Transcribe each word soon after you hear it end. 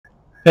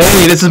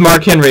Hey, this is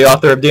Mark Henry,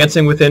 author of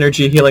Dancing with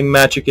Energy, Healing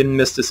Magic, and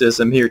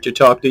Mysticism, here to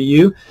talk to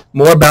you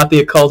more about the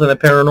occult and the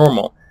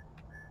paranormal.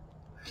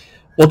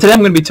 Well, today I'm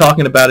going to be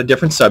talking about a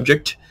different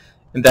subject,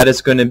 and that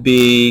is going to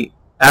be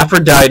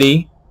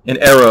Aphrodite and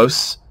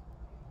Eros,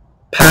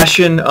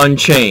 Passion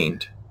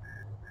Unchained.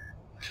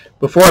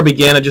 Before I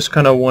begin, I just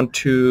kind of want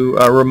to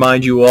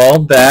remind you all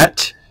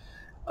that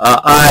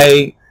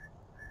I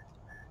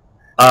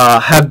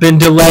have been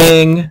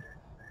delaying,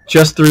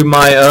 just through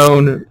my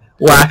own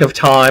lack of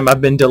time, I've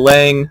been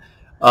delaying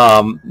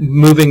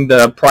moving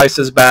the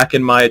prices back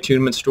in my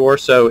attunement store,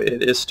 so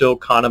it is still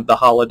kind of the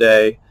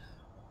holiday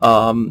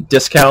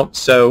discount.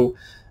 So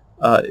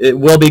it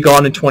will be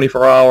gone in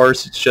 24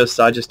 hours. It's just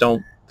I just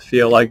don't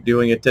feel like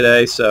doing it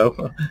today,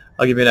 so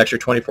I'll give you an extra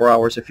 24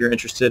 hours if you're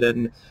interested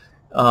in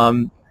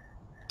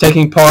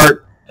taking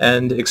part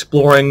and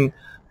exploring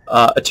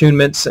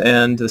attunements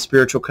and the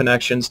spiritual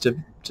connections to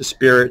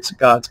spirits,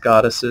 gods,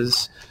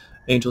 goddesses,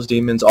 angels,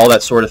 demons, all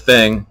that sort of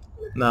thing.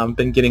 I've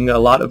been getting a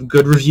lot of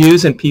good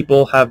reviews, and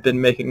people have been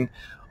making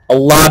a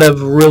lot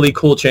of really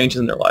cool changes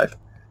in their life.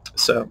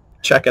 So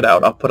check it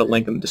out. I'll put a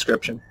link in the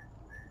description.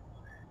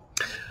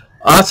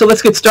 So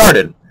let's get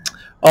started.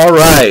 All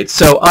right.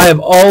 So I have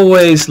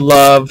always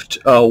loved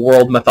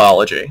world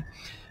mythology.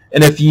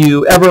 And if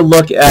you ever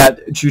look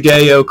at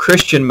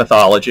Judeo-Christian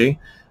mythology,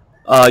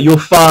 you'll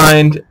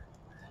find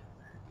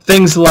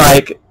things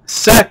like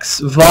sex,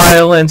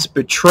 violence,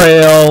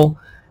 betrayal,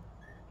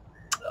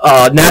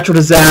 natural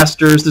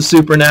disasters, the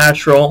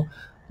supernatural.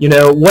 You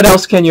know, what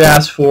else can you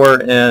ask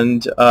for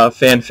in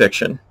fan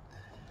fiction?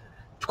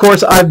 Of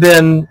course, I've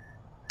been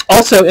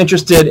also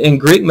interested in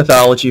Greek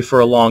mythology for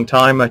a long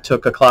time. I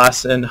took a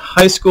class in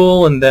high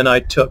school, and then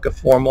I took a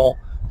formal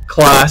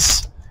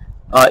class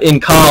in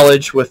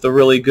college with a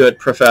really good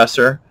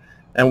professor,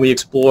 and we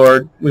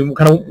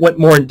kind of went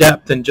more in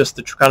depth than just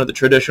the kind of the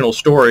traditional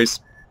stories.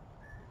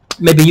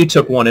 Maybe you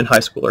took one in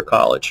high school or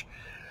college.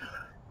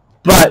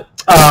 But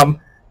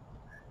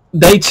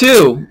they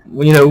too,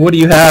 you know, what do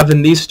you have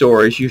in these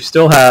stories? You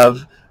still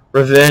have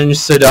revenge,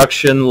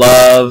 seduction,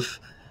 love,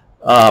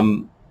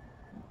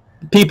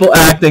 people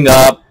acting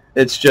up.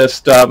 It's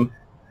just, and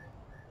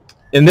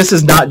this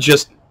is not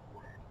just,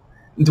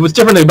 what's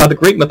different about the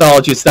Greek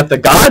mythology is that the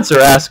gods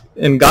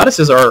and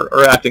goddesses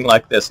are acting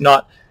like this,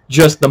 not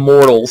just the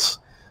mortals,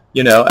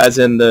 you know, as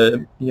in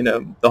the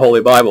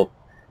Holy Bible.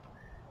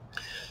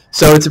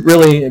 So it's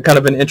really kind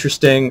of an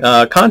interesting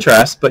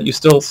contrast, but you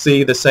still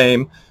see the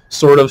same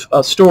sort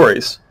of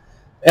stories.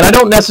 And I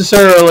don't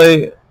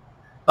necessarily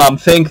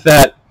think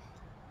that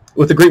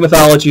with the Greek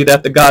mythology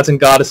that the gods and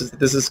goddesses,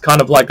 this is kind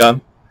of like a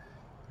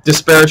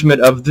disparagement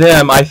of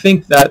them. I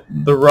think that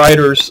the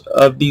writers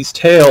of these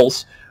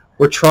tales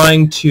were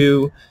trying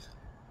to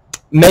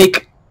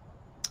make,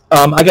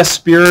 I guess,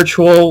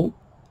 spiritual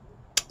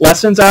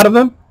lessons out of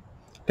them.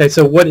 Okay,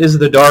 so what is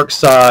the dark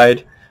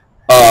side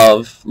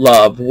of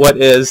love? What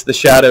is the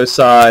shadow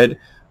side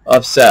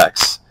of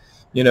sex?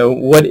 You know,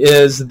 what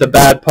is the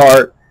bad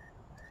part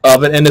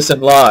of an innocent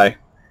lie?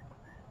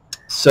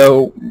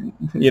 So,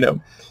 you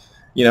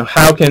know,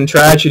 how can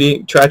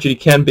tragedy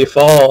can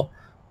befall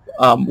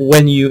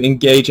when you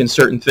engage in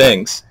certain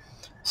things?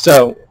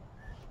 So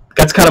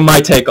that's kind of my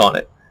take on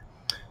it.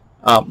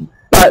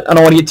 But I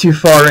don't want to get too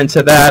far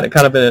into that,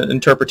 kind of an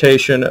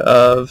interpretation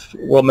of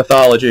world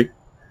mythology.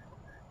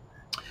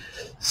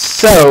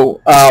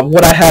 So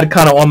what I had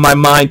kind of on my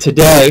mind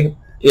today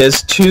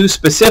is two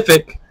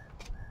specific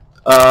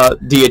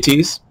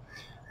deities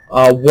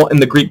in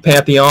the Greek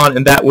pantheon,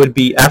 and that would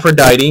be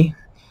Aphrodite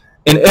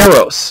and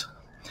Eros.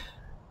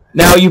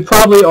 Now, you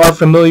probably are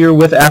familiar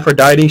with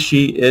Aphrodite.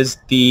 She is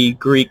the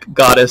Greek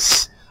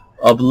goddess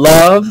of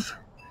love.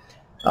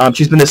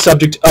 She's been the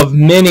subject of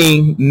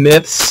many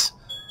myths,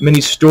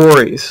 many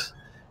stories.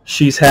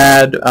 She's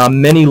had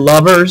many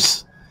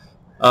lovers,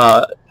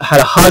 had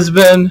a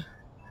husband,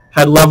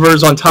 had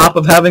lovers on top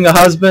of having a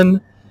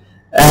husband,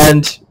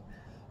 and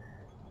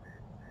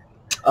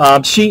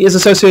she is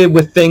associated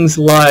with things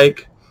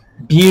like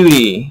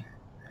beauty,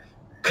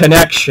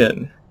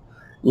 connection,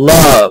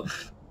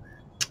 love,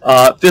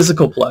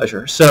 physical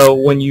pleasure. So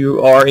when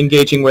you are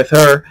engaging with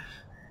her,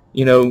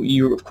 you know,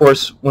 of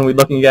course, when we're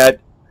looking at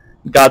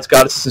gods,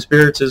 goddesses, and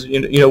spirits, is,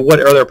 you know,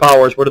 what are their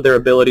powers, what are their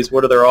abilities,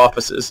 what are their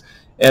offices,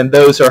 and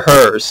those are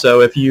hers.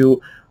 So if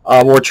you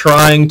were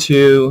trying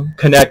to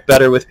connect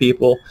better with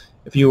people,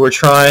 if you were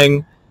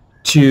trying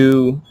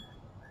to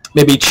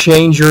maybe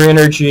change your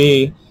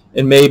energy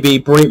and maybe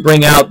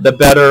bring out the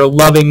better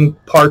loving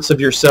parts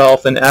of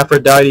yourself, and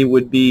Aphrodite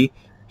would be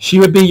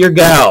your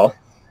gal.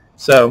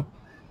 So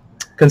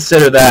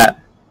consider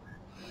that.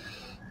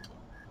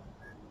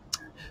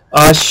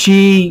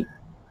 She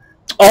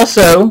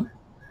also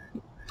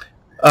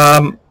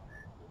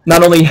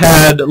not only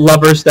had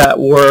lovers that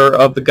were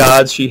of the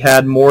gods, she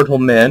had mortal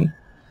men,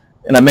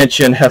 and I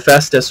mentioned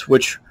Hephaestus,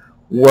 which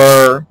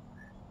was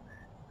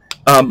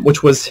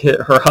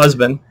her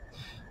husband.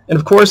 And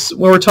of course,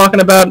 when we're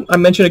talking about, I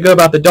mentioned ago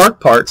about the dark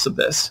parts of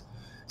this.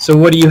 So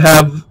what do you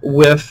have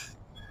with,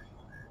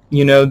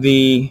 you know,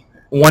 the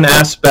one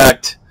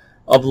aspect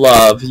of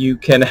love. You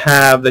can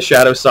have the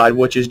shadow side,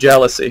 which is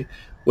jealousy,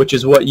 which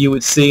is what you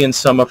would see in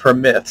some of her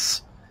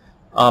myths.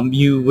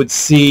 You would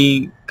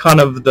see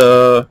kind of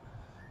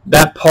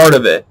that part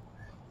of it.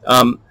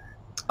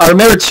 I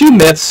remember two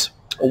myths.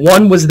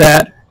 One was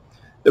that,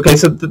 okay,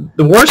 so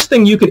the worst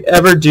thing you could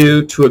ever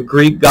do to a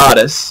Greek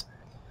goddess,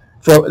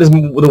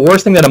 the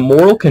worst thing that a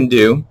mortal can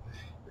do,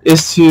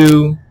 is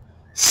to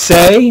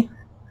say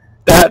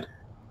that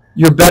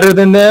you're better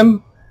than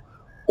them,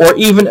 or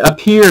even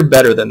appear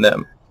better than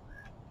them.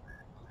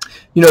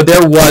 You know,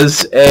 there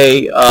was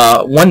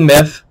one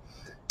myth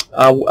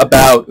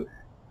about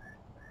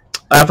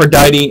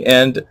Aphrodite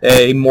and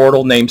a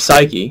mortal named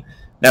Psyche.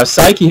 Now,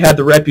 Psyche had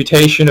the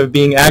reputation of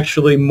being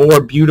actually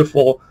more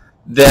beautiful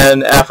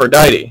than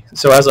Aphrodite.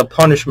 So as a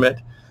punishment,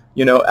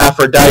 you know,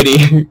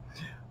 Aphrodite,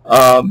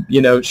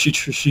 you know,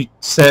 she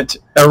sent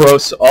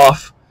Eros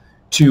off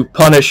to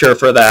punish her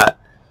for that.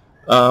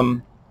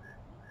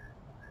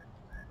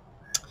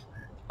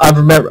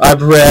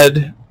 I've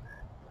read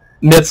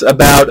myths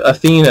about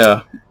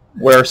Athena,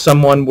 where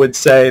someone would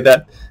say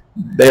that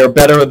they are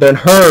better than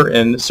her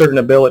in certain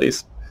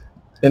abilities,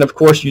 and of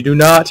course you do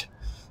not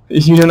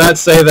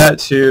say that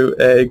to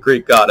a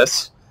Greek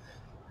goddess.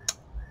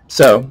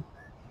 So,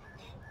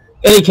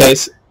 any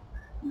case,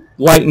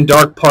 light and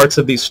dark parts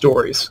of these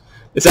stories.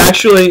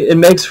 It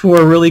makes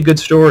for really good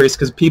stories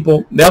because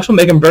they also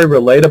make them very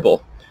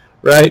relatable,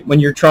 right? When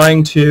you're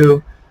trying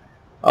to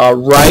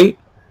write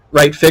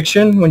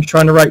fiction, when you're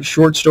trying to write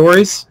short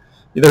stories,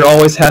 there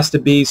always has to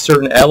be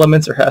certain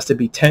elements. There has to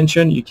be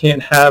tension. You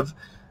can't have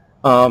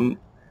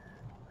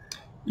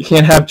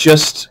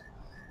just,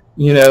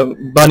 you know,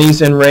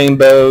 bunnies and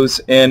rainbows,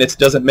 and it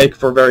doesn't make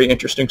for a very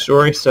interesting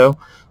story. So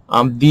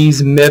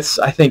these myths,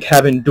 I think,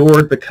 have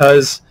endured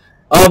because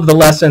of the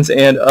lessons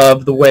and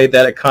of the way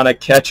that it kind of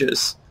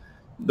catches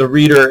the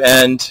reader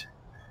and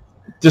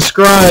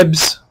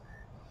describes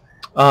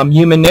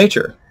human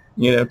nature,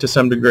 you know, to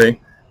some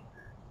degree.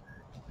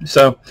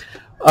 So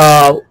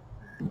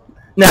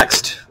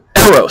next,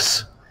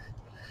 Eros.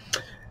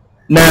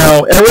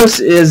 Now, Eros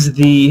is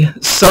the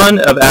son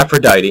of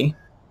Aphrodite,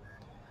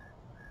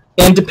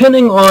 and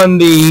depending on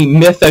the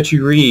myth that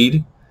you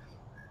read,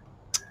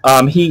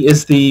 he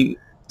is the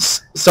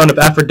son of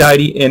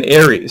Aphrodite and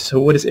Ares. So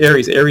what is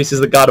Ares? Ares is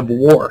the god of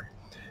war.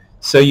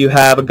 So you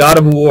have a god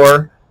of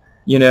war,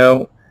 you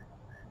know,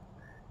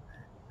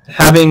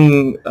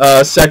 having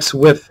sex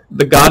with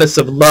the goddess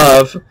of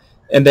love,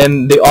 and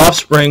then the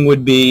offspring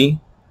would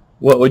be,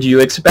 what would you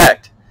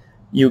expect?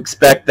 You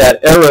expect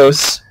that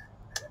Eros,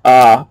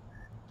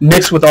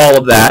 mixed with all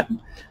of that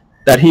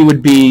he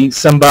would be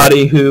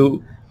somebody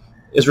who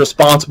is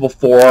responsible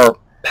for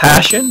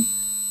passion,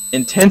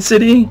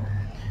 intensity,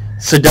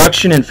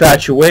 seduction,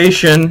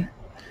 infatuation,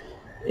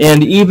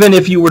 and even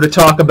if you were to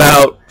talk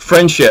about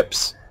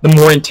friendships, the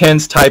more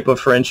intense type of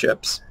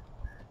friendships.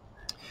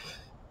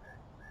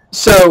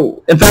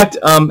 So, in fact,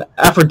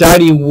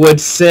 Aphrodite would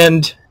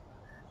send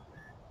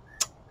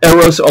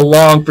Eros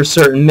along for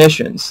certain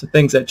missions,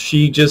 things that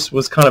she just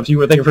was kind of, you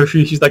would think of her,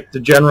 she's like the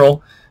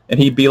general, and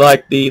he'd be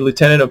like the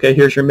lieutenant. Okay,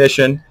 here's your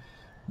mission,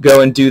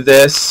 go and do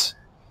this.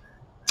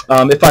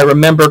 If I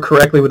remember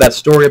correctly with that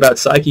story about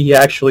Psyche, he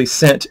actually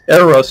sent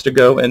Eros to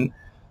go and,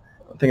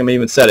 I think I may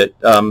even said it,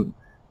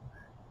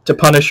 to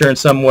punish her in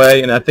some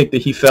way, and I think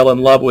that he fell in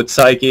love with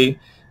Psyche,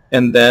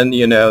 and then,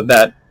 you know,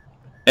 that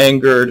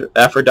angered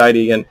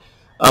Aphrodite. And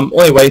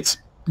anyway, it's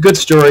a good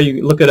story. You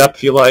can look it up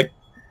if you like.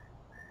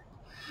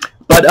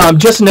 But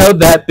just know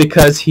that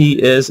because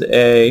he is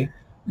a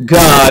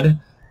god,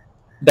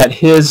 that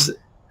his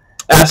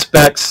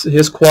aspects,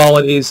 his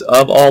qualities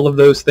of all of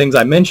those things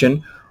I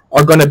mentioned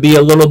are going to be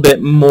a little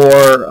bit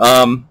more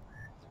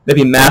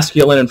maybe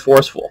masculine and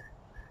forceful.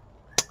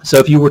 So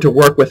if you were to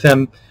work with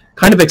him,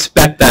 kind of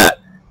expect that.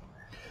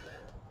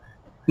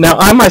 Now,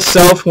 I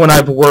myself, when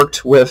I've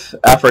worked with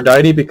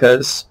Aphrodite,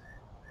 because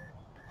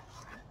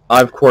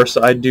of course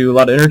I do a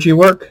lot of energy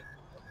work,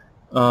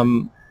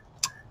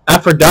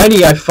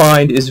 Aphrodite, I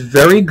find, is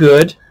very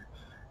good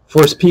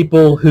for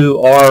people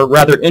who are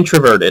rather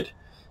introverted.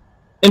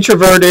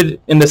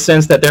 Introverted in the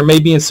sense that there may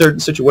be in certain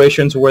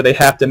situations where they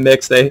have to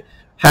mix, they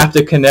have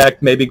to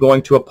connect, maybe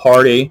going to a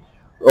party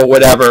or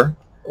whatever,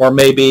 or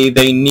maybe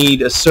they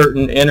need a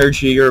certain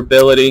energy or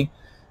ability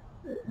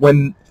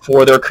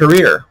for their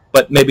career,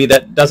 but maybe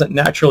that doesn't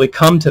naturally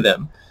come to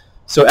them.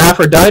 So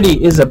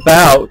Aphrodite is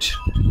about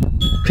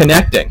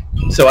connecting.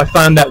 So I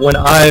found that when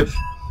I've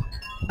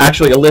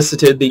actually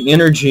elicited the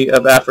energy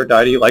of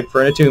Aphrodite, like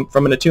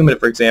from an attunement,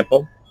 for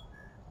example,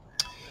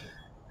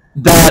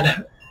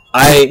 that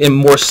I am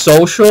more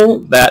social,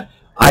 that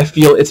I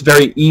feel it's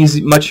very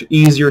easy, much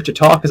easier to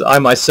talk, because I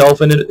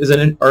myself is an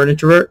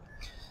introvert.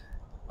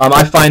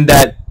 I find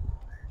that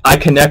I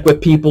connect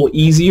with people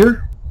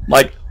easier,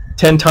 like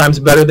 10 times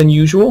better than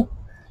usual,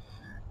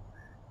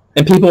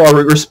 and people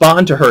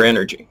respond to her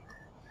energy.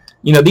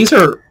 You know,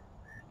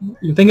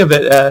 you think of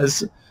it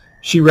as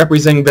she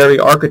representing very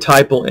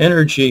archetypal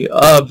energy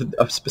of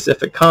a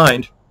specific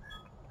kind.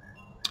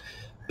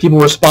 People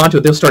respond to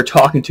it. They'll start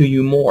talking to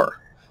you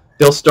more.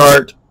 They'll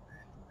start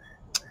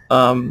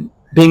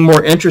being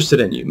more interested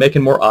in you,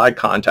 making more eye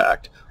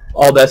contact,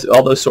 all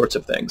those sorts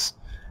of things.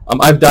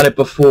 I've done it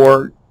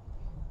before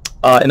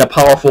in a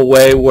powerful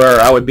way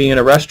where I would be in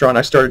a restaurant,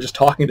 I started just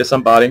talking to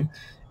somebody,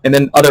 and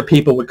then other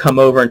people would come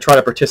over and try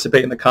to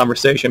participate in the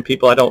conversation,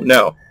 people I don't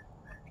know.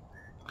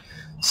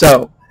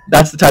 So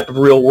that's the type of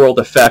real-world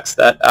effects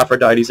that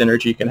Aphrodite's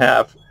energy can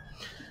have.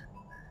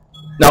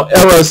 Now,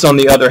 Eros, on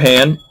the other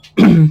hand,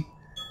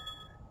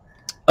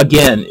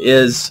 again,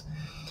 is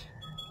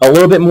a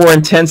little bit more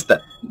intense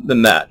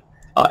than that.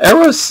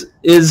 Eros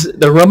is,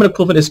 the Roman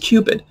equivalent is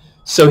Cupid.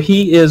 So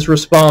he is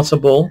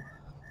responsible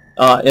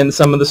in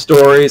some of the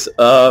stories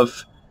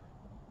of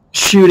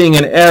shooting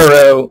an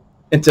arrow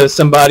into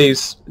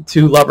somebody's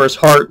two lovers'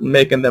 heart and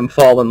making them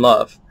fall in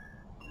love.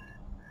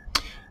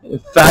 In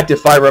fact,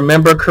 if I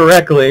remember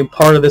correctly,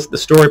 part of the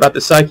story about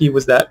the Psyche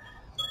was that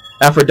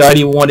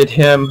Aphrodite wanted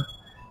him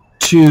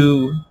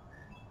to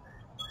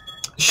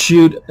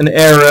shoot an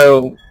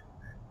arrow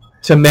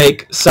to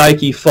make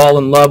Psyche fall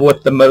in love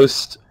with the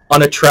most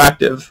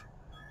unattractive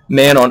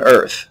man on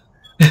earth.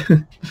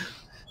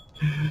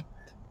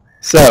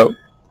 So,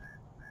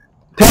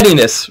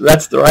 pettiness,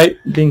 that's the right,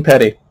 being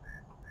petty.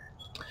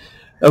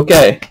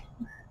 Okay,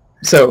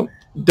 so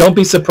don't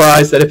be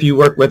surprised that if you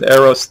work with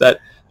Eros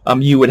that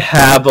you would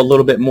have a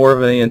little bit more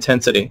of an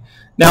intensity.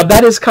 Now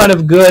that is kind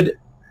of good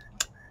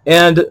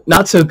and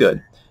not so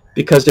good,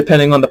 because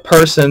depending on the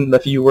person,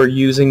 if you were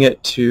using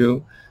it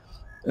to,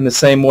 in the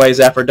same way as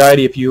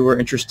Aphrodite, if you were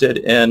interested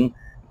in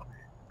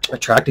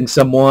attracting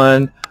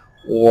someone,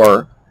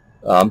 or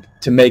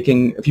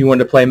if you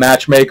wanted to play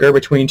matchmaker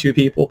between two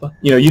people,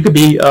 you could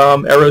be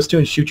Eros too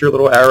and shoot your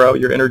little arrow,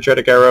 your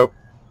energetic arrow.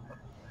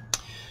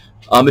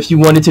 If you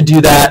wanted to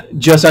do that,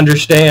 just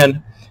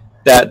understand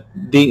that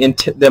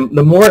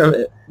the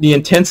more the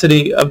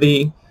intensity of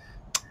the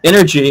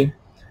energy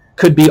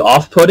could be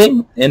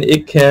off-putting, and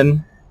it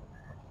can,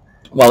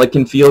 while it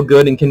can feel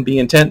good and can be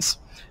intense,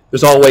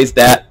 there's always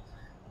that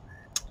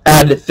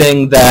added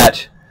thing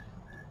that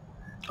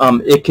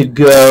it could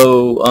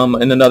go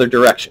in another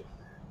direction.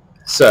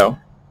 So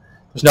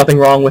there's nothing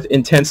wrong with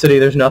intensity,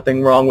 there's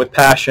nothing wrong with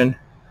passion,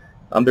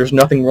 there's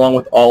nothing wrong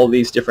with all of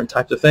these different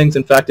types of things.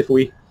 In fact, if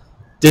we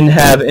didn't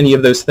have any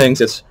of those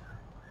things, it's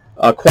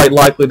quite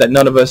likely that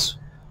none of us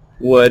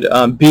would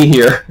be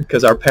here,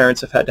 because our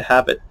parents have had to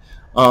have it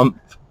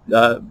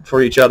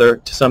for each other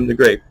to some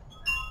degree.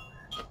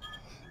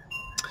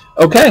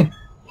 Okay,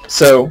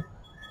 so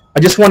I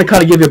just want to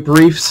kind of give you a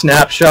brief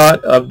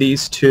snapshot of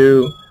these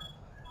two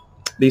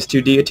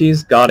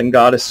deities, God and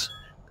Goddess,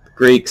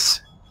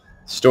 Greeks,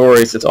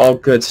 stories. It's all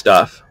good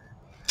stuff.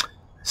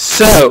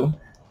 So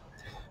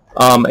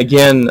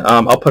again,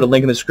 I'll put a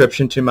link in the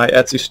description to my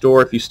Etsy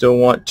store if you still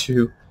want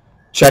to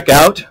check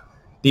out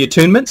the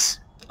attunements.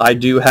 I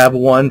do have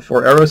one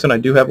for Eros and I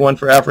do have one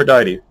for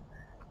Aphrodite.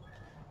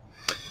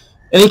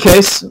 In any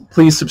case,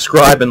 please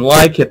subscribe and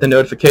like, hit the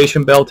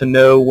notification bell to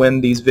know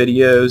when these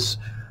videos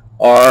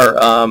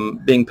are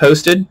being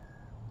posted,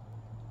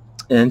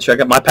 and check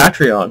out my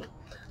Patreon.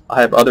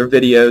 I have other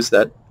videos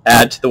that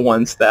add to the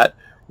ones that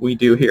we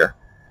do here.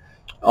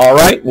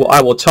 Alright, well,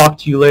 I will talk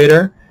to you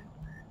later,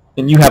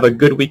 and you have a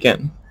good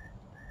weekend.